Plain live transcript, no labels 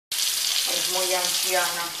muy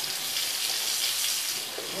anciana,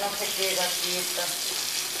 no se queda quieta,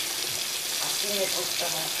 así me gusta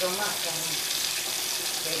mucho más a mí,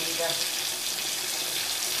 querida.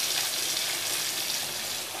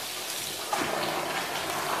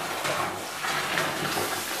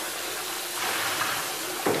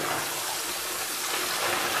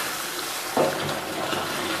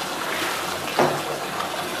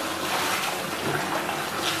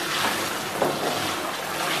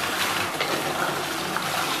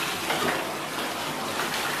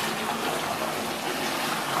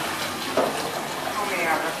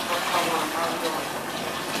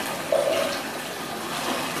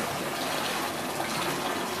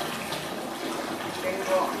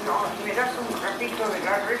 ¿Me das un ratito de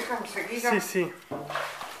la reja enseguida? Sí, sí.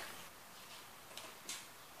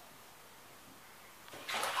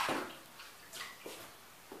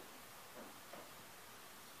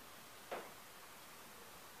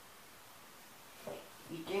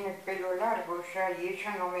 Y tiene el pelo largo ya y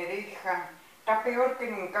ella no me deja. Está peor que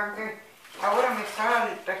nunca. Ahora me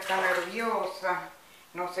salta, está nerviosa,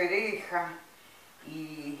 no se deja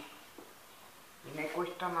y me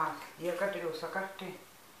cuesta más. Y acá te lo sacaste.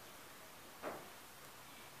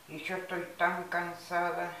 Y yo estoy tan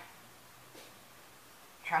cansada.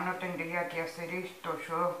 Ya no tendría que hacer esto.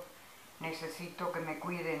 Yo necesito que me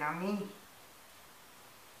cuiden a mí.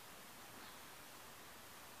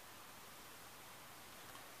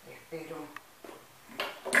 Espero.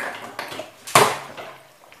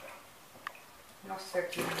 No sé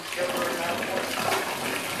quién cerró la puerta.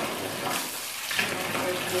 No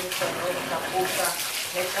sé quién cerró esta puta.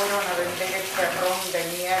 Me fueron a vender este ron de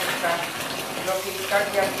mierda. Lo que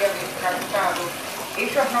Italia había descartado.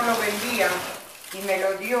 Ellos no lo vendían y me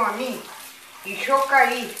lo dio a mí. Y yo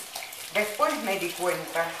caí. Después me di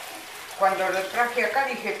cuenta. Cuando lo traje acá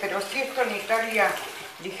dije, pero si esto en Italia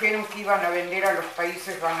dijeron que iban a vender a los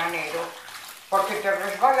países bananeros. Porque te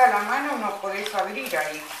resbala la mano, no podés abrir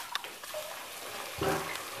ahí.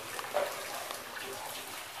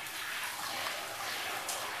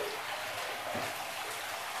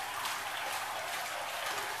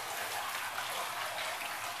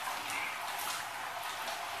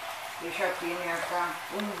 Ella tiene acá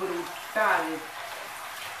un brutal.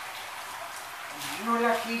 No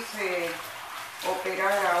la quise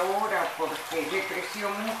operar ahora porque le creció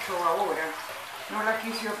mucho ahora. No la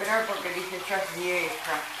quise operar porque dije, ya es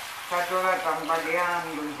vieja, está toda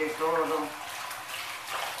tambaleando y de todo.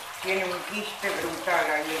 Tiene un quiste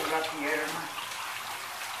brutal ahí en la pierna.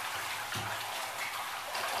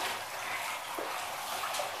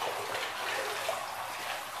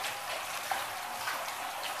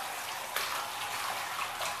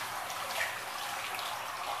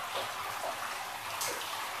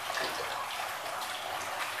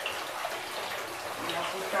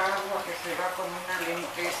 Agua que se va con una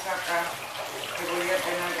limpieza acá que voy a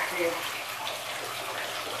tener que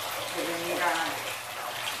venir a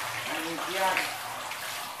limpiar.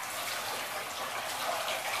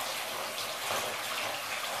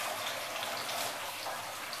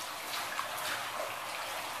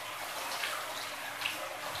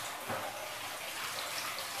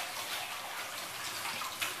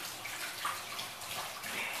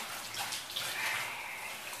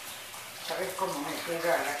 ¿Sabes cómo me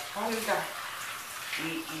queda la espalda?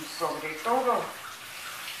 Y sobre todo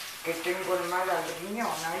que tengo el mal al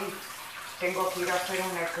riñón ahí. Tengo que ir a hacer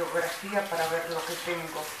una ecografía para ver lo que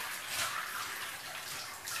tengo.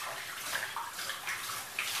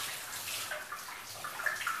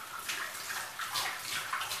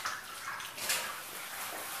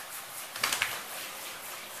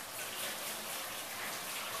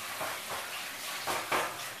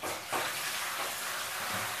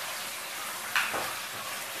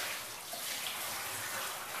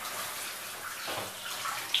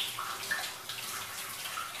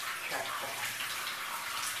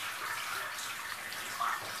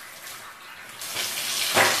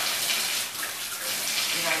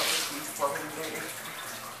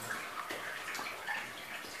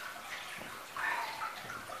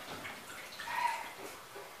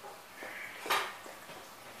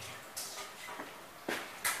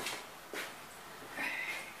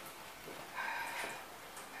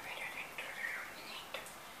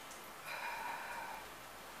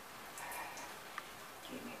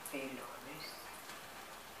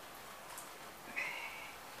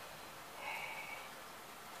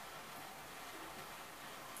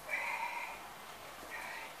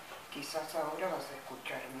 Quizás ahora vas a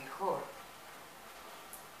escuchar mejor,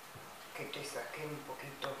 que te saqué un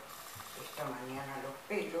poquito esta mañana los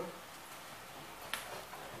pelos.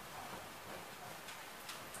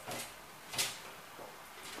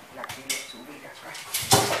 La quiero subir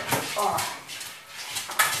Oh.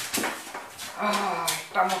 Ah,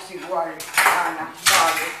 estamos iguales, Ana.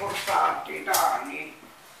 Dale, forzate, dale.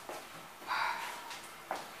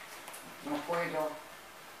 No puedo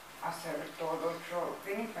hacer todo yo.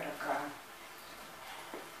 Vení para acá.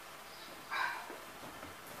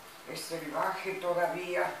 Es salvaje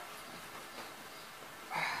todavía.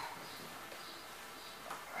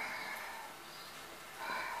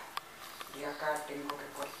 Y acá tengo que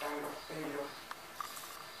cortar los pelos.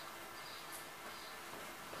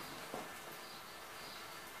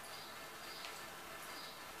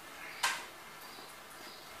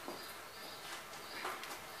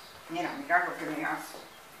 Mira, mira lo que me hace.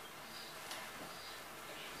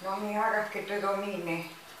 No me hagas que te domine.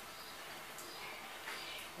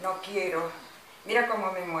 No quiero. Mira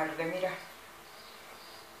cómo me muerde, mira.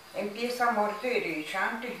 Empieza a morder ella.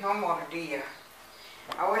 Antes no mordía.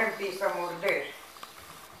 Ahora empieza a morder.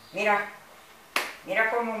 Mira. Mira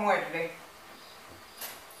cómo muerde.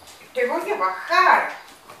 Te voy a bajar.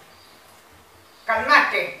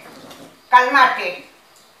 Cálmate. Cálmate.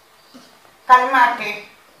 Cálmate.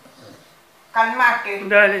 Cálmate.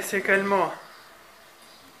 Dale, se calmó.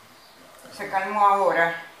 Se calmó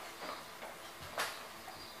ahora.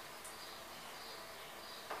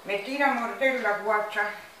 Me tira a morder la guacha.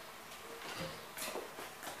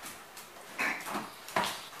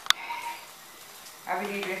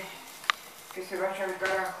 Abrile, que se vaya al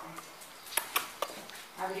carajo.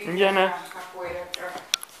 Abrile Yana. afuera, atrás,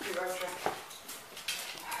 que vaya.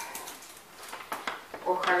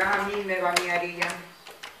 Ojalá a mí me bañarían.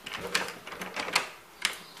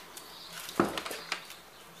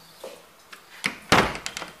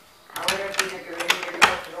 Ahora tiene que venir el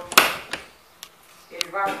otro. El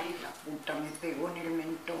Babi, la puta, me pegó en el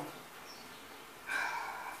mentón.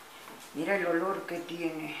 Mira el olor que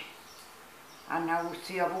tiene. A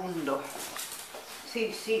nauseabundo.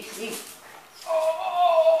 Sí, sí, sí.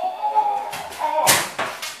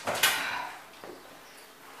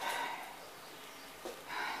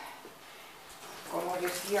 Como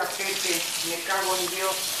decía Pepe, me cago en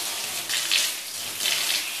Dios.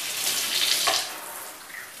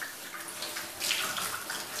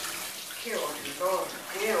 Qué olor,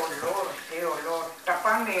 qué olor, qué olor.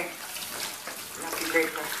 Tapame la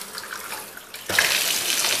pileta.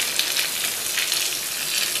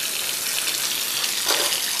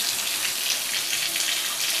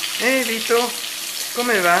 Vito,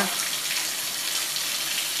 come va?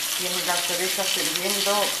 Tiene la cereza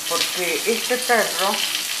sirviendo porque este perro,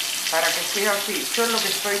 para que sea así, yo lo que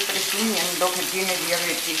estoy presumiendo que tiene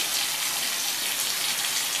diabetes.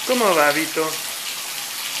 ¿Cómo va, Vito?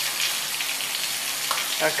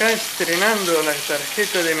 Acá estrenando la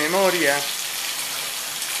tarjeta de memoria.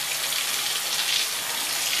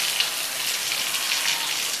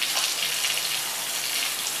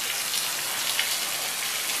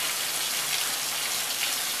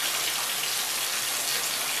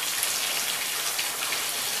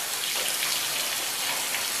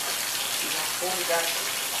 Pulgas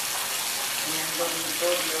en el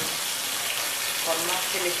dormitorio, por más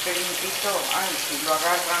que les pegue un pito, ay, si lo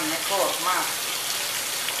agarran mejor, más.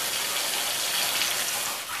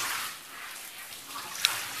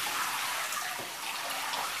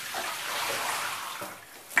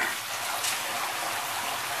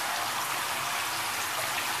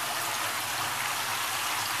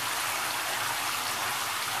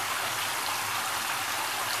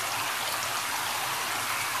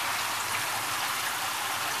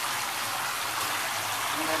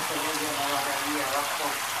 Mira, te voy a lavar ahí abajo.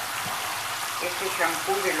 Este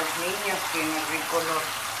shampoo de los niños tiene rico olor.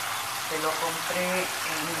 Se lo compré en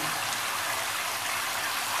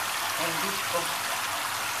disco.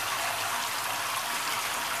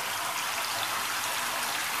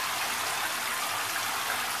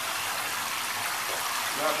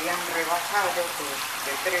 Lo habían rebajado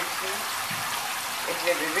de precio. Es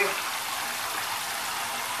de bebé.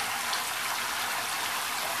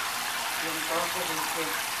 Y entonces dije,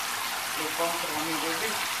 le compro a mi bebé.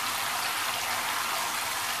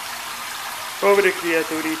 Pobre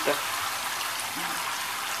criaturita.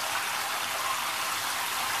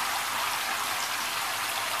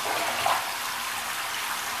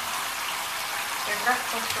 Te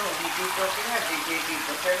rasco yo, Vitito, quédate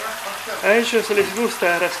quietito, te rasco yo. A ellos les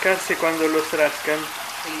gusta rascarse cuando los rascan.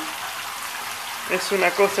 Sí. Es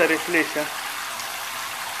una cosa refleja.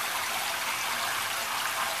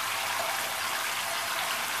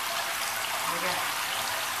 Mira,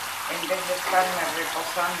 en vez de estarme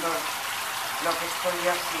reposando lo que estoy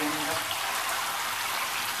haciendo.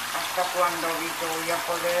 ¿Hasta cuándo, Vito, voy a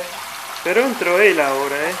poder? Pero entró él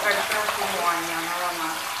ahora, ¿eh? Hasta el próximo año, nada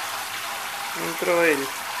más. Entró él.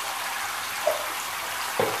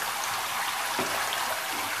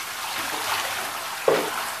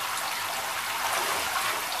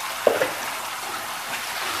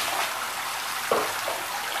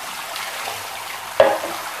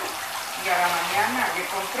 Y a la mañana le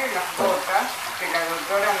compré las gotas, que la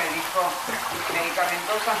doctora me dijo,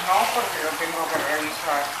 medicamentosas no, porque lo tengo que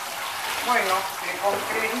revisar. Bueno, le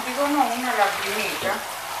compré, digo no, una lagrimita,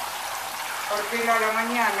 porque él a la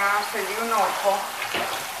mañana hace de un ojo,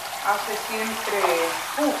 hace siempre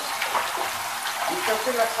pus, y yo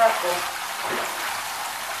se la saco.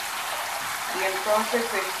 Y entonces,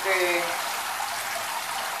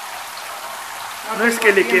 No es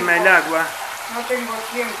que le quema el agua. No tengo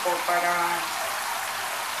tiempo para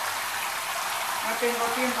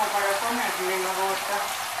ponerle la gota.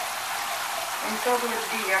 En todo el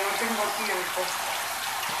día no tengo tiempo.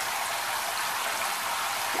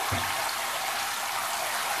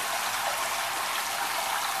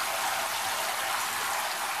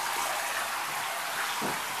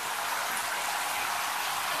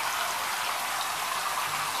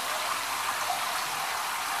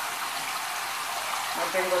 No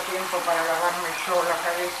tengo tiempo para lavarme yo la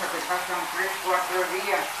cabeza, que pasan 3, 4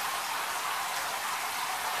 días.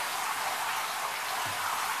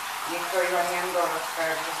 Y estoy bañando a los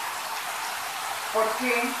perros. ¿Por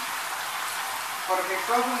qué? Porque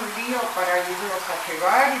todo un lío para irlos a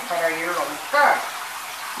llevar y para irlos a buscar.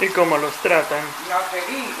 ¿Y cómo los tratan? No te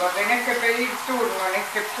digo, tenés que pedir turno en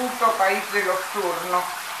este puto país de los turnos.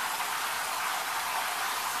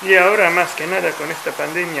 Y ahora más que nada con esta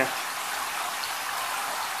pandemia.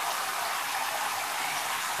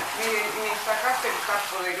 ¿Me sacaste el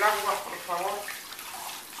caso del agua, por favor?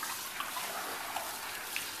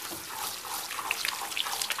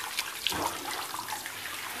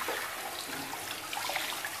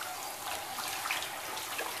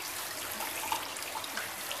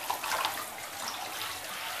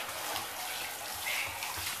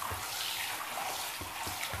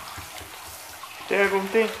 ¿Te hago un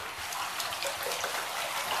té?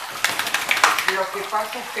 Lo que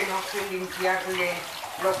pasa es que no sé limpiarle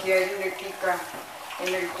lo que a él le pica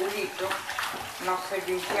en el culito. No sé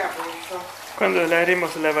limpiarlo eso. ¿Cuándo le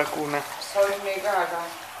haremos la vacuna? Soy negada.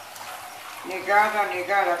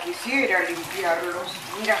 Negada. Quisiera limpiarlos.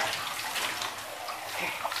 Mira.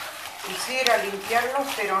 Quisiera limpiarlos,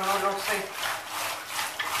 pero no lo sé.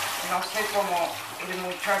 No sé cómo el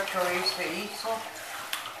muchacho ese hizo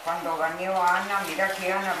cuando bañó a Ana. Mirá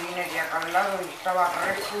que Ana viene de acá al lado y estaba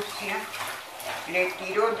re sucia. Le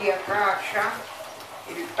tiró de acá a allá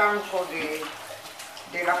el tanco de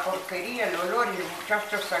la porquería, el olor, y el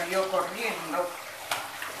muchacho salió corriendo.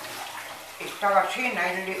 Estaba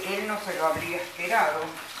llena, él no se lo habría esperado.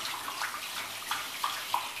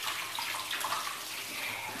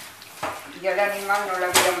 Y al animal no la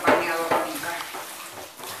habían bañado nunca.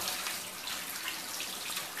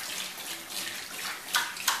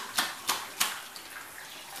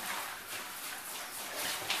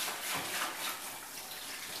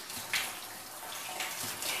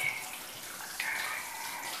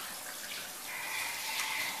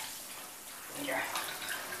 Mira,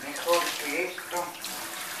 mejor que esto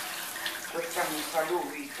cuesta mi salud,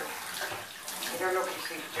 Vito. Mira lo que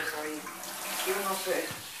hiciste ahí. Y uno se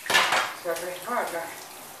resbala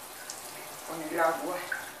con el agua.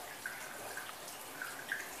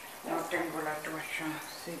 No tengo la toalla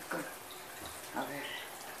seca. A ver.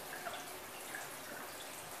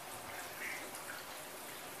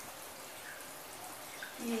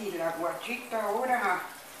 Y la guachita ahora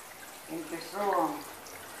empezó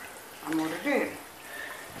a morder.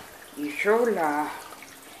 Y yo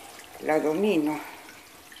la domino.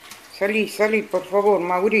 Salí, por favor,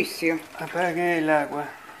 Mauricio. Apague el agua.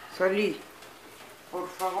 Salí, por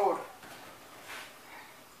favor.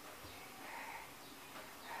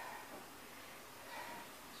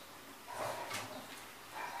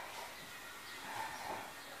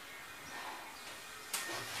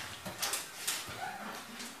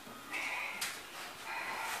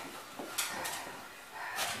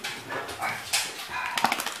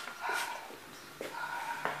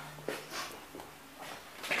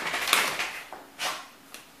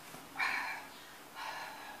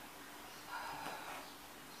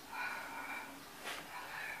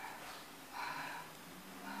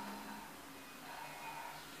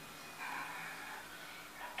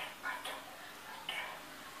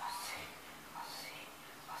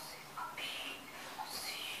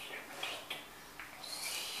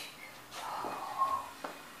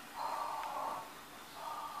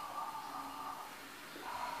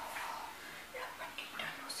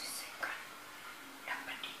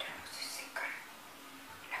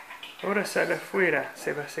 Ahora sale afuera,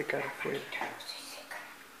 se va a secar afuera. No se seca.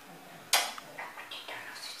 La vaquita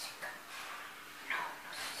no se seca. No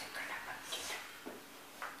se seca la vaquita.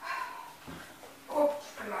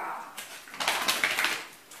 ¡Opla!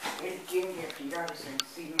 Él tiende a tirarse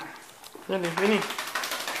encima. Dale, vení.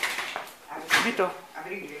 Vito.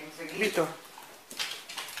 Abrile enseguida. Vito.